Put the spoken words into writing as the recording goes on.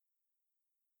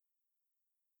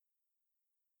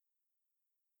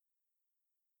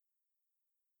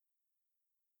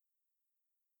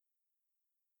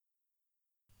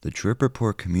The Trip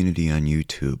Report community on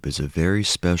YouTube is a very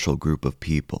special group of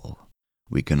people.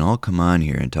 We can all come on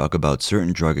here and talk about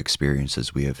certain drug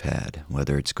experiences we have had,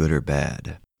 whether it's good or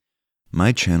bad.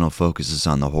 My channel focuses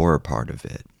on the horror part of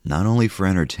it, not only for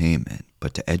entertainment,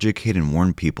 but to educate and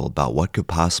warn people about what could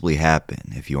possibly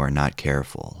happen if you are not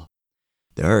careful.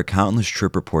 There are countless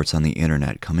trip reports on the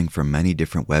internet coming from many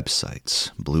different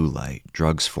websites: Blue Light,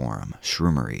 Drugs Forum,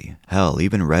 Shroomery. Hell,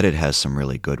 even Reddit has some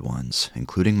really good ones,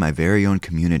 including my very own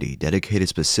community dedicated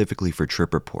specifically for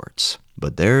trip reports.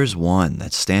 But there's one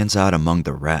that stands out among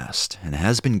the rest, and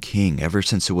has been king ever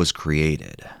since it was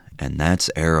created, and that's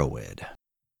Erowid.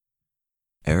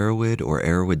 Erowid, or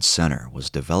Erowid Center,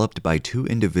 was developed by two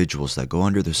individuals that go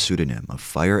under the pseudonym of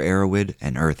Fire Erowid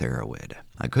and Earth Erowid.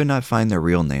 I could not find their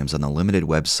real names on the limited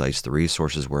websites the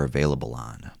resources were available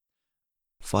on.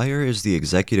 Fire is the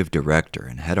executive director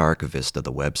and head archivist of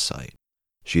the website.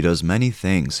 She does many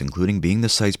things, including being the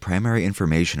site's primary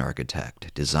information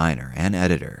architect, designer, and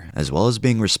editor, as well as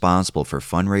being responsible for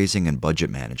fundraising and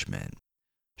budget management.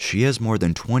 She has more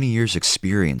than 20 years'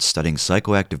 experience studying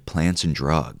psychoactive plants and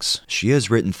drugs. She has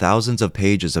written thousands of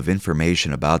pages of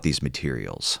information about these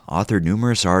materials, authored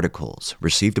numerous articles,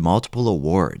 received multiple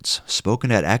awards,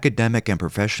 spoken at academic and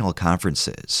professional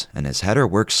conferences, and has had her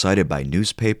work cited by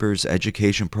newspapers,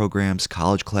 education programs,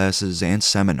 college classes, and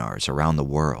seminars around the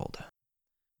world.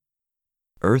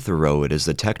 Earth Erowid is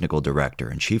the technical director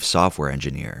and chief software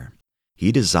engineer.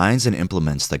 He designs and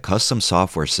implements the custom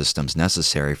software systems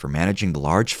necessary for managing the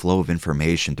large flow of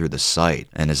information through the site,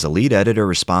 and is the lead editor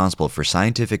responsible for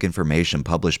scientific information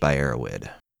published by Erowid.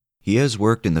 He has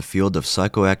worked in the field of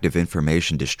psychoactive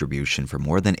information distribution for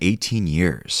more than 18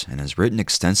 years, and has written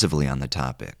extensively on the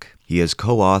topic. He has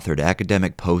co-authored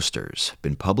academic posters,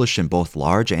 been published in both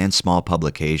large and small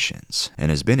publications,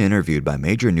 and has been interviewed by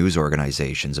major news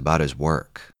organizations about his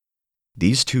work.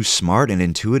 These two smart and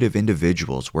intuitive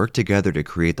individuals work together to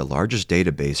create the largest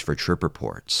database for trip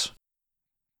reports.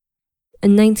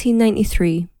 In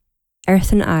 1993,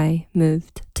 Earth and I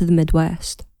moved to the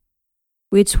Midwest.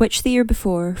 We had switched the year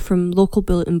before from local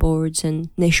bulletin boards and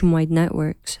nationwide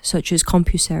networks such as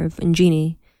CompuServe and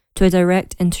Genie to a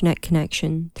direct internet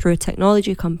connection through a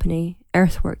technology company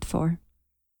Earth worked for.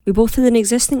 We both had an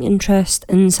existing interest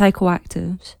in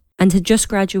psychoactives and had just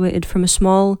graduated from a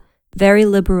small, very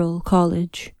liberal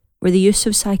college where the use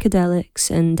of psychedelics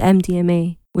and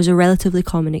MDMA was a relatively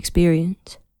common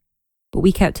experience. But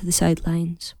we kept to the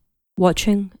sidelines,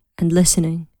 watching and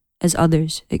listening as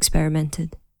others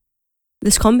experimented.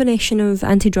 This combination of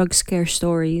anti-drug scare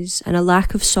stories and a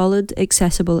lack of solid,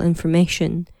 accessible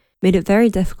information made it very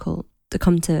difficult to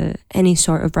come to any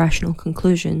sort of rational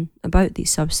conclusion about these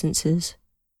substances.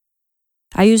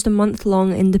 I used a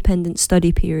month-long independent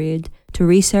study period to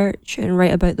research and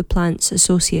write about the plants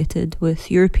associated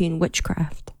with European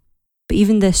witchcraft. But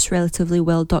even this relatively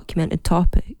well-documented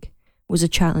topic was a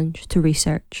challenge to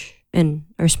research in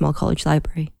our small college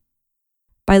library.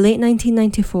 By late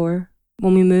 1994,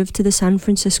 when we moved to the San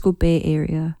Francisco Bay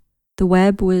Area, the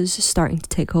web was starting to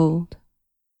take hold.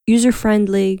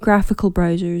 User-friendly graphical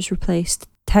browsers replaced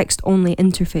text-only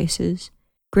interfaces,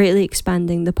 greatly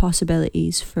expanding the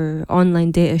possibilities for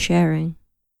online data sharing.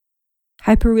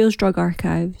 Hyperreal's drug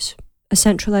archives, a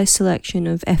centralized selection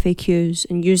of FAQs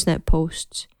and Usenet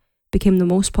posts, became the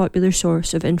most popular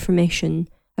source of information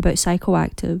about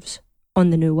psychoactives on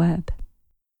the new web.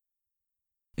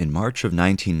 In March of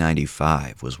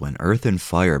 1995 was when Earth and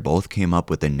Fire both came up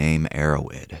with the name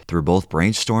Erowid, through both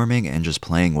brainstorming and just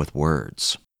playing with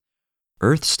words.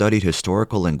 Earth studied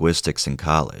historical linguistics in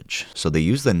college, so they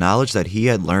used the knowledge that he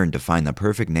had learned to find the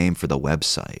perfect name for the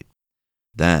website.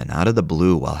 Then, out of the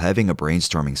blue, while having a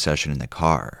brainstorming session in the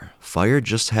car, Fire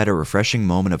just had a refreshing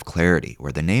moment of clarity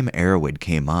where the name Erowid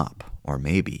came up, or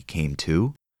maybe came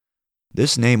to.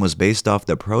 This name was based off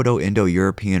the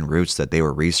Proto-Indo-European roots that they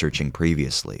were researching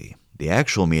previously. The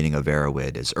actual meaning of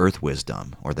Erowid is earth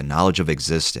wisdom, or the knowledge of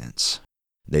existence.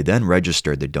 They then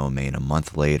registered the domain a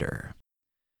month later.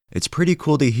 It's pretty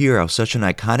cool to hear how such an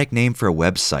iconic name for a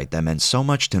website that meant so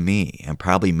much to me, and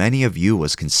probably many of you,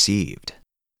 was conceived.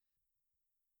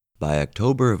 By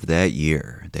October of that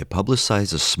year, they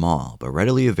publicized a small but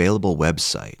readily available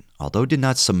website, although did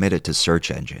not submit it to search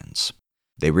engines.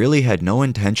 They really had no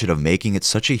intention of making it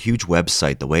such a huge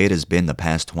website the way it has been the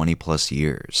past 20 plus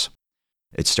years.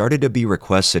 It started to be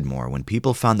requested more when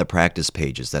people found the practice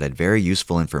pages that had very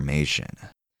useful information.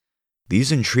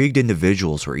 These intrigued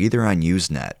individuals were either on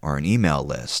Usenet or an email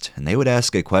list, and they would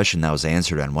ask a question that was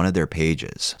answered on one of their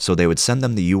pages, so they would send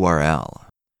them the URL.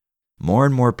 More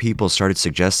and more people started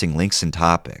suggesting links and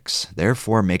topics,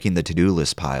 therefore making the to-do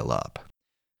list pile up.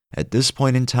 At this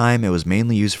point in time, it was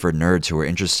mainly used for nerds who were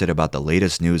interested about the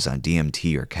latest news on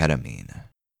DMT or ketamine.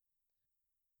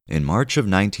 In March of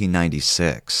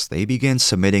 1996, they began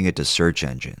submitting it to search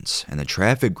engines, and the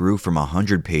traffic grew from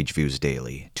 100 page views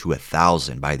daily to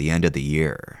 1,000 by the end of the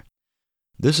year.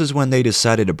 This is when they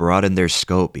decided to broaden their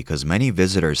scope because many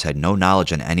visitors had no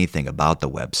knowledge on anything about the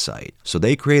website, so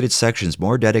they created sections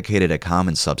more dedicated to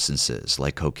common substances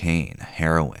like cocaine,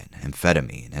 heroin,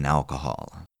 amphetamine, and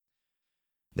alcohol.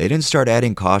 They didn't start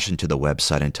adding caution to the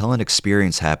website until an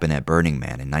experience happened at Burning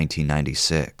Man in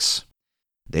 1996.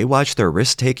 They watched their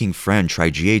risk-taking friend try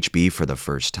GHB for the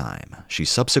first time. She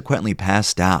subsequently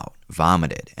passed out,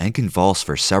 vomited, and convulsed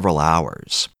for several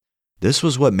hours. This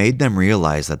was what made them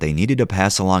realize that they needed to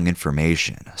pass along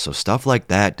information, so stuff like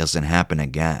that doesn't happen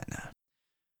again.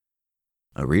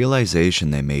 A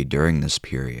realization they made during this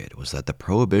period was that the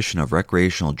prohibition of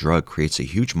recreational drug creates a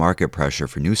huge market pressure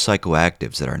for new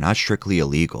psychoactives that are not strictly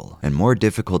illegal and more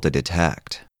difficult to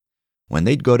detect. When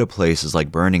they'd go to places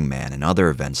like Burning Man and other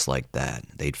events like that,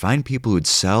 they'd find people who'd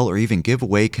sell or even give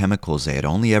away chemicals they had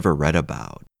only ever read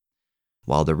about.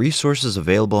 While the resources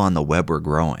available on the web were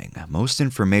growing, most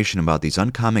information about these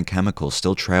uncommon chemicals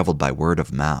still traveled by word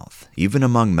of mouth, even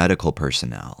among medical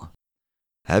personnel.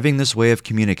 Having this way of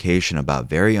communication about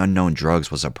very unknown drugs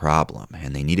was a problem,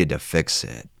 and they needed to fix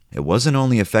it. It wasn't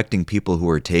only affecting people who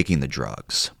were taking the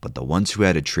drugs, but the ones who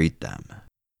had to treat them.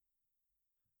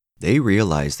 They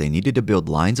realized they needed to build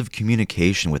lines of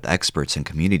communication with experts and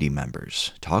community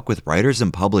members, talk with writers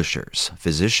and publishers,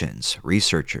 physicians,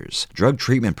 researchers, drug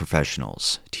treatment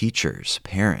professionals, teachers,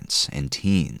 parents, and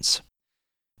teens.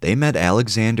 They met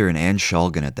Alexander and Anne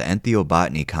Shulgin at the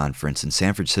Ethnobotany Conference in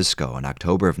San Francisco in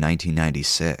October of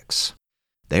 1996.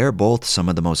 They are both some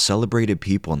of the most celebrated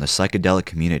people in the psychedelic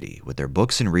community with their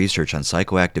books and research on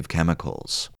psychoactive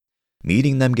chemicals.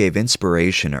 Meeting them gave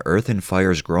inspiration to Earth and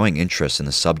Fire's growing interest in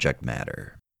the subject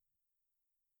matter.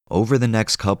 Over the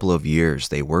next couple of years,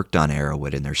 they worked on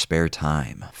Erowid in their spare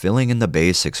time, filling in the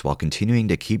basics while continuing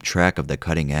to keep track of the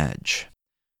cutting edge.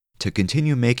 To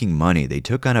continue making money, they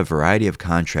took on a variety of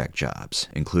contract jobs,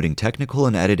 including technical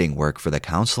and editing work for the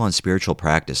Council on Spiritual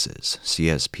Practices,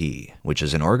 CSP, which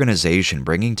is an organization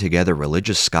bringing together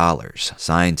religious scholars,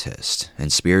 scientists,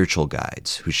 and spiritual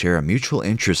guides who share a mutual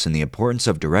interest in the importance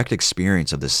of direct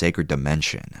experience of the sacred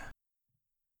dimension.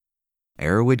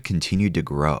 Erowid continued to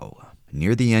grow.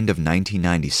 Near the end of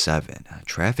 1997,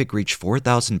 traffic reached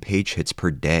 4,000 page hits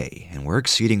per day and were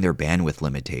exceeding their bandwidth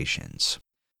limitations.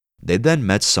 They then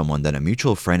met someone that a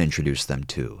mutual friend introduced them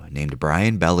to, named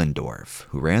Brian Bellendorf,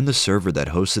 who ran the server that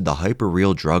hosted the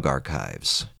Hyperreal drug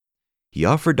archives. He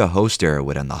offered to host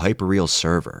Erowid on the Hyperreal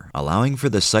server, allowing for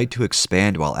the site to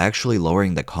expand while actually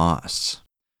lowering the costs.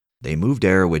 They moved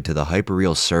Erowid to the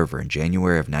Hyperreal server in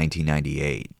January of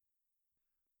 1998.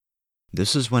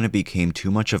 This is when it became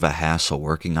too much of a hassle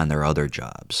working on their other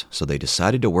jobs, so they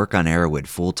decided to work on Erowid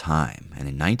full-time, and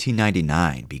in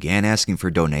 1999 began asking for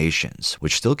donations,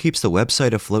 which still keeps the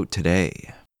website afloat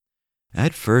today.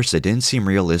 At first, it didn't seem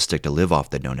realistic to live off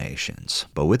the donations,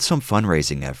 but with some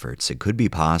fundraising efforts, it could be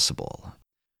possible.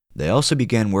 They also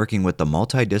began working with the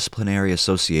Multidisciplinary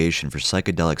Association for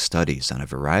Psychedelic Studies on a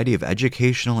variety of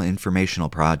educational and informational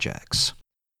projects.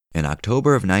 In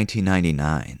October of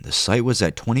 1999, the site was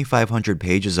at 2,500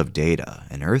 pages of data,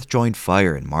 and Earth joined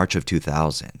Fire in March of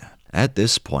 2000. At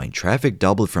this point, traffic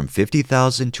doubled from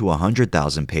 50,000 to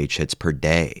 100,000 page hits per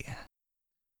day.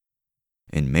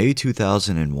 In May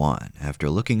 2001, after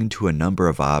looking into a number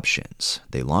of options,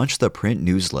 they launched the print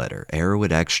newsletter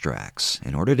Erowid Extracts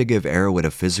in order to give Erowid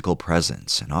a physical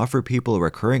presence and offer people a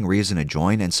recurring reason to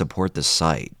join and support the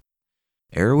site.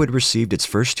 Erowid received its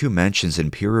first 2 mentions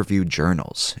in peer-reviewed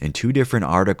journals in 2 different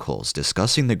articles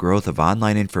discussing the growth of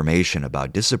online information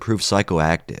about disapproved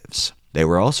psychoactives. They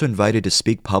were also invited to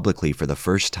speak publicly for the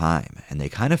first time, and they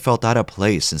kind of felt out of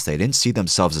place since they didn't see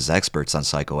themselves as experts on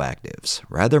psychoactives,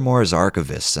 rather more as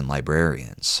archivists and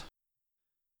librarians.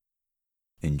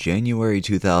 In January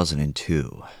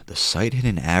 2002, the site hit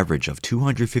an average of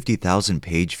 250,000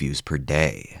 page views per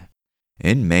day.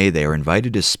 In May, they were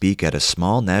invited to speak at a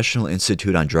small National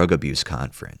Institute on Drug Abuse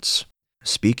conference.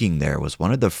 Speaking there was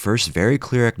one of the first very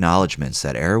clear acknowledgments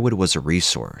that Erowid was a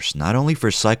resource not only for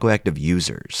psychoactive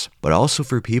users, but also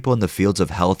for people in the fields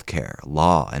of healthcare,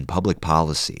 law, and public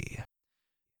policy.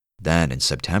 Then, in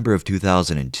September of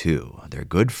 2002, their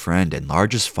good friend and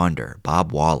largest funder,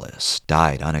 Bob Wallace,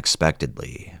 died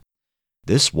unexpectedly.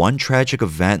 This one tragic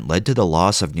event led to the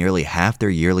loss of nearly half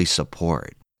their yearly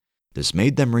support. This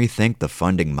made them rethink the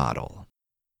funding model.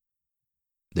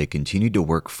 They continued to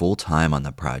work full-time on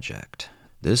the project.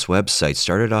 This website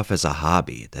started off as a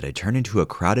hobby that had turned into a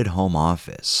crowded home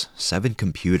office, 7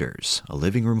 computers, a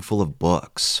living room full of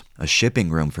books, a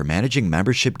shipping room for managing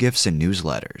membership gifts and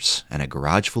newsletters, and a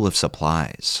garage full of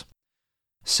supplies.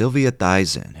 Sylvia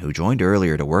Theisen, who joined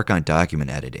earlier to work on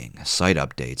document editing, site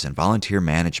updates, and volunteer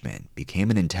management, became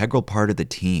an integral part of the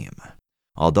team.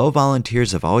 Although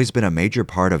volunteers have always been a major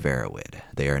part of Erowid,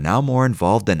 they are now more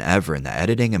involved than ever in the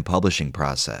editing and publishing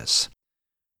process.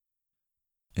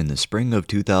 In the spring of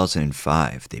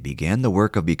 2005, they began the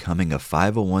work of becoming a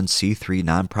 501c3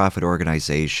 nonprofit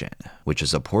organization, which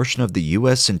is a portion of the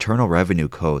U.S. Internal Revenue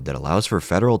Code that allows for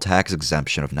federal tax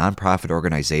exemption of nonprofit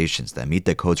organizations that meet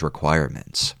the code's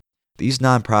requirements. These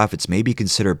nonprofits may be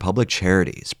considered public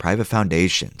charities, private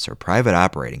foundations, or private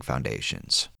operating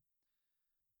foundations.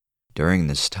 During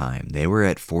this time, they were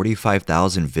at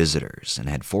 45,000 visitors and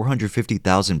had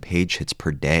 450,000 page hits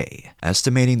per day,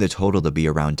 estimating the total to be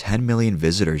around 10 million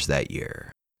visitors that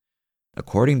year.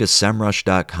 According to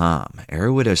SEMrush.com,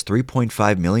 Erowid has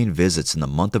 3.5 million visits in the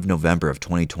month of November of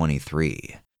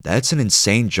 2023. That's an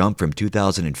insane jump from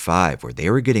 2005, where they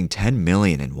were getting 10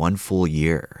 million in one full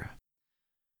year.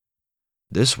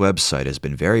 This website has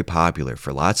been very popular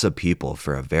for lots of people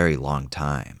for a very long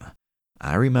time.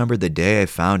 I remember the day I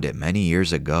found it many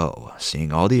years ago,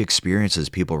 seeing all the experiences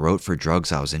people wrote for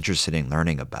drugs I was interested in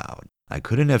learning about. I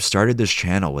couldn't have started this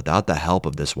channel without the help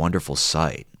of this wonderful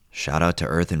site. Shout out to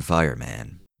Earth and Fire,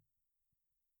 man.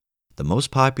 The most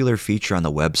popular feature on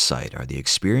the website are the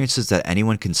experiences that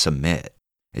anyone can submit.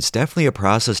 It's definitely a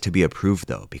process to be approved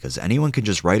though, because anyone can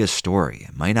just write a story,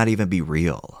 it might not even be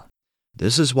real.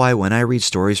 This is why when I read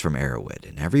stories from Erowid,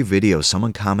 in every video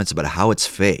someone comments about how it's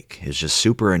fake is just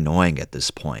super annoying at this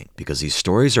point, because these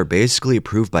stories are basically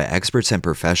approved by experts and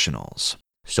professionals.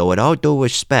 So with all due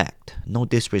respect, no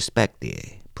disrespect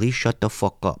here, please shut the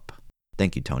fuck up.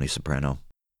 Thank you, Tony Soprano.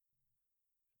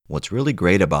 What's really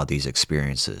great about these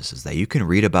experiences is that you can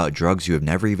read about drugs you have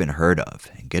never even heard of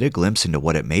and get a glimpse into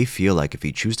what it may feel like if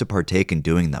you choose to partake in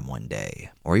doing them one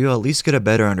day, or you'll at least get a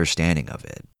better understanding of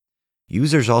it.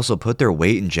 Users also put their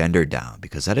weight and gender down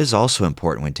because that is also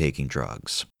important when taking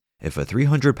drugs. If a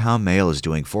 300-pound male is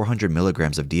doing 400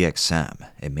 milligrams of DXM,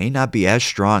 it may not be as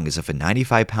strong as if a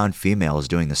 95-pound female is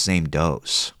doing the same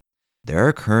dose. There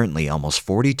are currently almost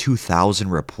 42,000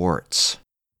 reports.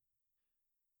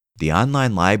 The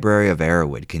online library of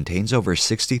Erowid contains over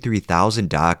 63,000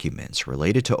 documents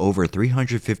related to over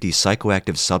 350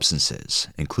 psychoactive substances,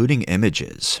 including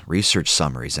images, research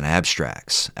summaries and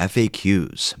abstracts,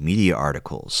 FAQs, media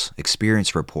articles,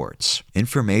 experience reports,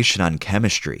 information on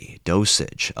chemistry,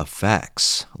 dosage,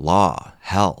 effects, law,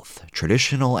 health,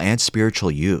 traditional and spiritual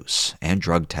use, and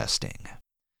drug testing.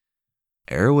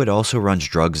 Erowid also runs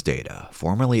Drugs Data,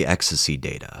 formerly Ecstasy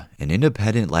Data, an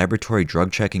independent laboratory drug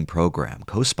checking program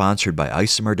co-sponsored by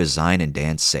Isomer Design and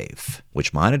DanceSafe,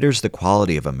 which monitors the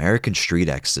quality of American street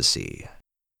ecstasy.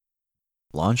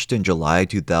 Launched in July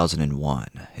 2001,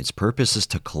 its purpose is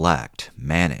to collect,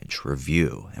 manage,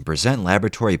 review, and present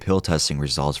laboratory pill testing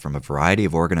results from a variety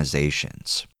of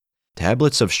organizations.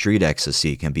 Tablets of street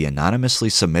ecstasy can be anonymously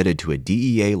submitted to a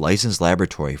DEA licensed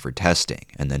laboratory for testing,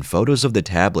 and then photos of the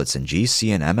tablets and GC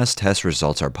and MS test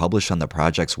results are published on the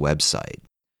project's website.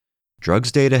 Drugs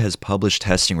Data has published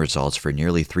testing results for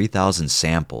nearly 3,000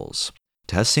 samples.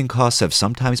 Testing costs have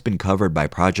sometimes been covered by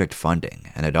project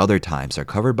funding, and at other times are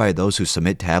covered by those who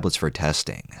submit tablets for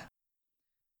testing.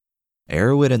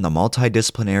 Erowid and the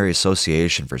Multidisciplinary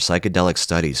Association for Psychedelic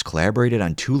Studies collaborated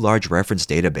on 2 large reference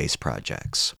database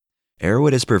projects.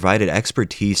 Erowid has provided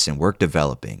expertise in work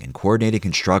developing and coordinating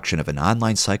construction of an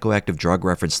online psychoactive drug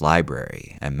reference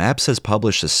library, and MAPS has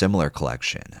published a similar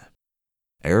collection.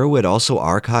 Erowid also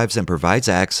archives and provides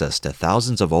access to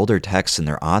thousands of older texts in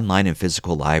their online and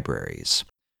physical libraries.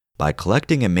 By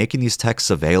collecting and making these texts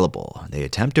available, they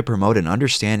attempt to promote an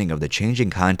understanding of the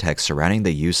changing context surrounding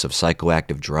the use of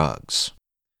psychoactive drugs.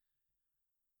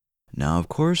 Now, of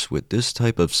course, with this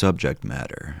type of subject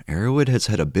matter, Erowid has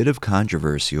had a bit of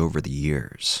controversy over the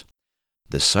years.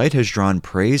 The site has drawn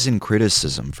praise and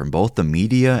criticism from both the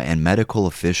media and medical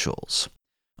officials.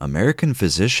 American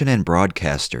physician and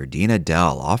broadcaster Dean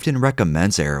Adele often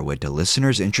recommends Erowid to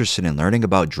listeners interested in learning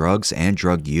about drugs and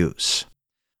drug use.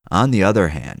 On the other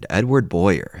hand, Edward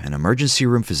Boyer, an emergency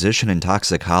room physician and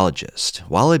toxicologist,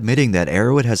 while admitting that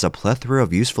Erowid has a plethora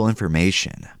of useful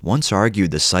information, once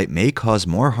argued the site may cause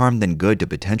more harm than good to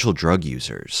potential drug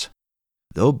users.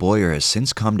 Though Boyer has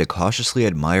since come to cautiously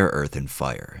admire Earth and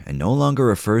Fire and no longer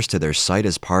refers to their site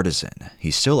as partisan,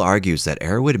 he still argues that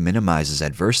Erowid minimizes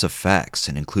adverse effects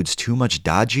and includes too much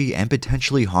dodgy and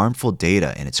potentially harmful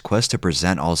data in its quest to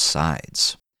present all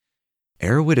sides.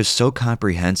 Erowid is so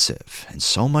comprehensive, and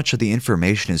so much of the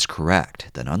information is correct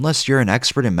that unless you're an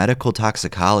expert in medical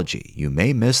toxicology, you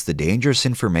may miss the dangerous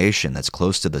information that's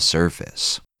close to the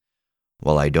surface.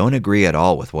 While I don't agree at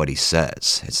all with what he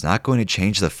says, it's not going to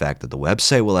change the fact that the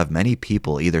website will have many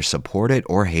people either support it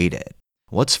or hate it.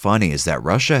 What's funny is that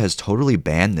Russia has totally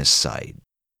banned this site.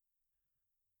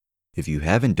 If you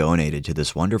haven't donated to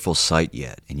this wonderful site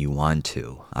yet and you want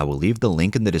to, I will leave the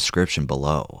link in the description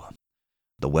below.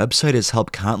 The website has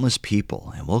helped countless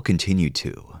people and will continue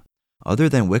to. Other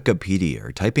than Wikipedia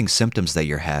or typing symptoms that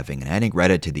you're having and adding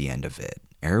Reddit to the end of it,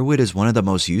 Erowid is one of the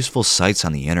most useful sites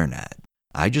on the internet.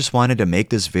 I just wanted to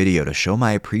make this video to show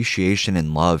my appreciation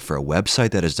and love for a website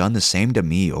that has done the same to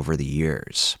me over the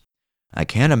years. I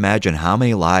can't imagine how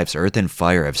many lives Earth and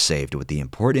Fire have saved with the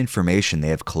important information they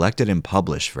have collected and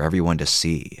published for everyone to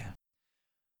see.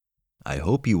 I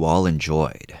hope you all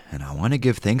enjoyed, and I want to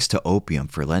give thanks to Opium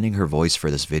for lending her voice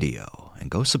for this video, and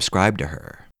go subscribe to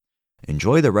her.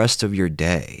 Enjoy the rest of your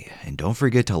day, and don't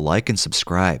forget to like and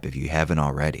subscribe if you haven't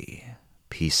already.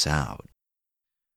 Peace out.